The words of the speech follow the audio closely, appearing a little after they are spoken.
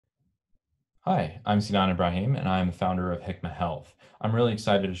Hi, I'm Senan Ebrahim, and I'm the founder of Hikma Health. I'm really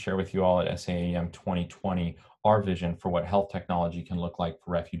excited to share with you all at SAAM 2020 our vision for what health technology can look like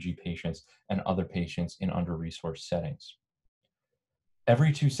for refugee patients and other patients in under-resourced settings.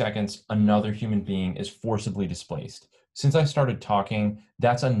 Every 2 seconds, another human being is forcibly displaced. Since I started talking,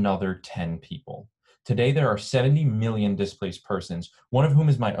 that's another 10 people. Today, there are 70 million displaced persons, one of whom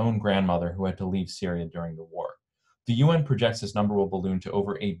is my own grandmother who had to leave Syria during the war. The UN projects this number will balloon to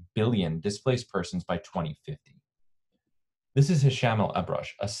over a billion displaced persons by 2050. This is Hisham al-Abrash,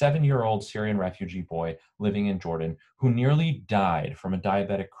 a 7-year-old Syrian refugee boy living in Jordan who nearly died from a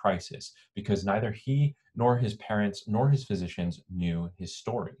diabetic crisis because neither he nor his parents nor his physicians knew his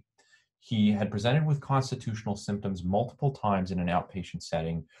story. He had presented with constitutional symptoms multiple times in an outpatient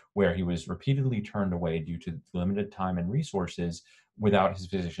setting where he was repeatedly turned away due to limited time and resources without his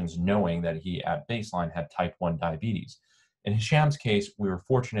physicians knowing that he at baseline had type 1 diabetes. In Hisham's case, we were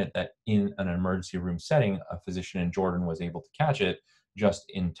fortunate that in an emergency room setting, a physician in Jordan was able to catch it just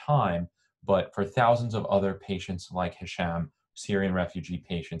in time. But for thousands of other patients like Hisham, Syrian refugee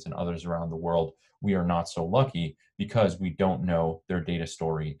patients, and others around the world, we are not so lucky because we don't know their data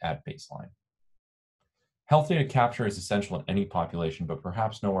story at baseline. Health data capture is essential in any population, but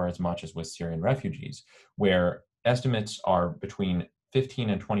perhaps nowhere as much as with Syrian refugees, where estimates are between 15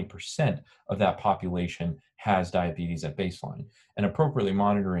 and 20% of that population has diabetes at baseline. And appropriately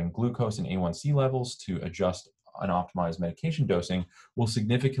monitoring glucose and A1C levels to adjust and optimize medication dosing will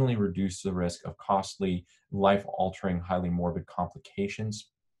significantly reduce the risk of costly, life altering, highly morbid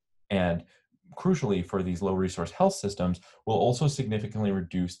complications. And crucially, for these low resource health systems, will also significantly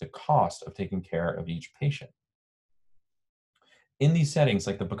reduce the cost of taking care of each patient. In these settings,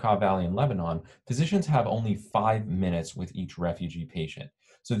 like the Bekaa Valley in Lebanon, physicians have only 5 minutes with each refugee patient.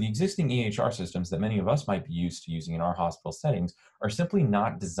 So the existing EHR systems that many of us might be used to using in our hospital settings are simply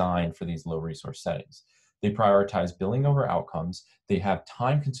not designed for these low resource settings. They prioritize billing over outcomes, they have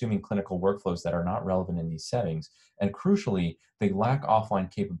time consuming clinical workflows that are not relevant in these settings, and crucially, they lack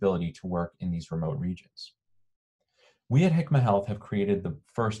offline capability to work in these remote regions. We at Hikma Health have created the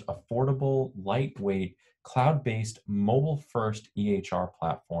first affordable, lightweight, cloud based, mobile first EHR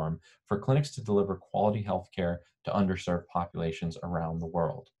platform for clinics to deliver quality healthcare to underserved populations around the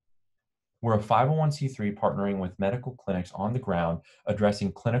world. We're a 501(c)(3) partnering with medical clinics on the ground,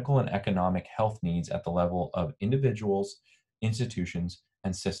 addressing clinical and economic health needs at the level of individuals, institutions,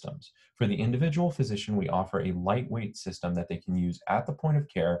 and systems. For the individual physician, we offer a lightweight system that they can use at the point of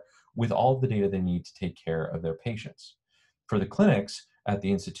care with all of the data they need to take care of their patients. For the clinics, at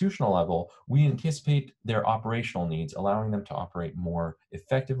the institutional level, we anticipate their operational needs, allowing them to operate more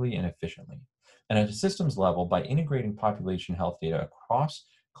effectively and efficiently. And at a systems level, by integrating population health data across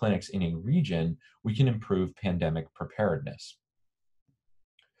clinics in a region, we can improve pandemic preparedness.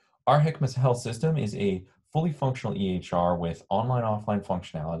 Our Hikma Health System is a fully functional EHR with online offline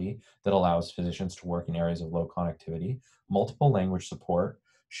functionality that allows physicians to work in areas of low connectivity, multiple language support,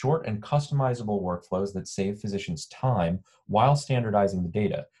 short and customizable workflows that save physicians time while standardizing the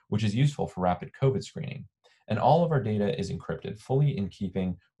data, which is useful for rapid COVID screening. And all of our data is encrypted, fully in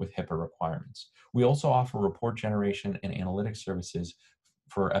keeping with HIPAA requirements. We also offer report generation and analytics services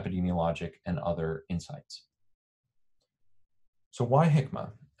for epidemiologic and other insights. So why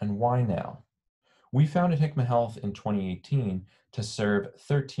Hikma and why now? We founded Hikma Health in 2018 to serve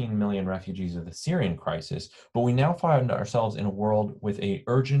 13 million refugees of the Syrian crisis, but we now find ourselves in a world with a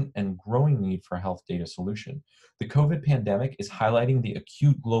urgent and growing need for a health data solution. The COVID pandemic is highlighting the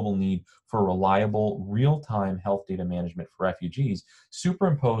acute global need for reliable, real-time health data management for refugees,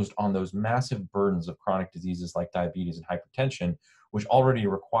 superimposed on those massive burdens of chronic diseases like diabetes and hypertension, which already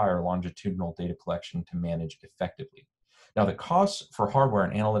require longitudinal data collection to manage effectively. Now, the costs for hardware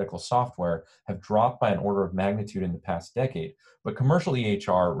and analytical software have dropped by an order of magnitude in the past decade, but commercial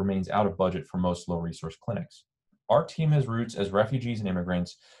EHR remains out of budget for most low resource clinics. Our team has roots as refugees and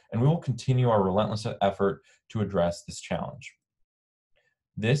immigrants, and we will continue our relentless effort to address this challenge.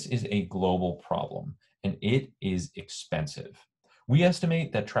 This is a global problem, and it is expensive. We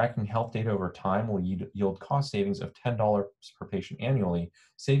estimate that tracking health data over time will yield cost savings of $10 per patient annually,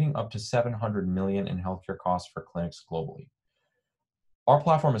 saving up to $700 million in healthcare costs for clinics globally. Our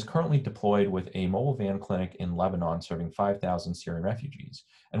platform is currently deployed with a mobile van clinic in Lebanon serving 5,000 Syrian refugees,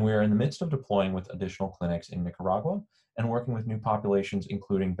 and we are in the midst of deploying with additional clinics in Nicaragua and working with new populations,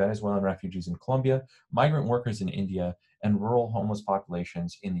 including Venezuelan refugees in Colombia, migrant workers in India, and rural homeless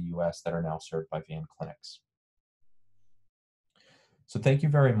populations in the US that are now served by van clinics. So thank you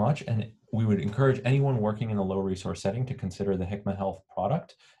very much. And we would encourage anyone working in a low resource setting to consider the Hikma Health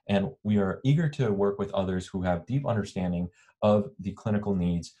product. And we are eager to work with others who have deep understanding of the clinical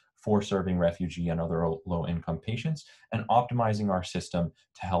needs for serving refugee and other low-income patients and optimizing our system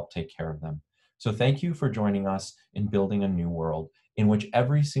to help take care of them. So thank you for joining us in building a new world in which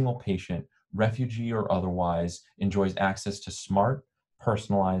every single patient, refugee or otherwise, enjoys access to smart,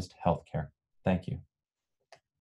 personalized healthcare. Thank you.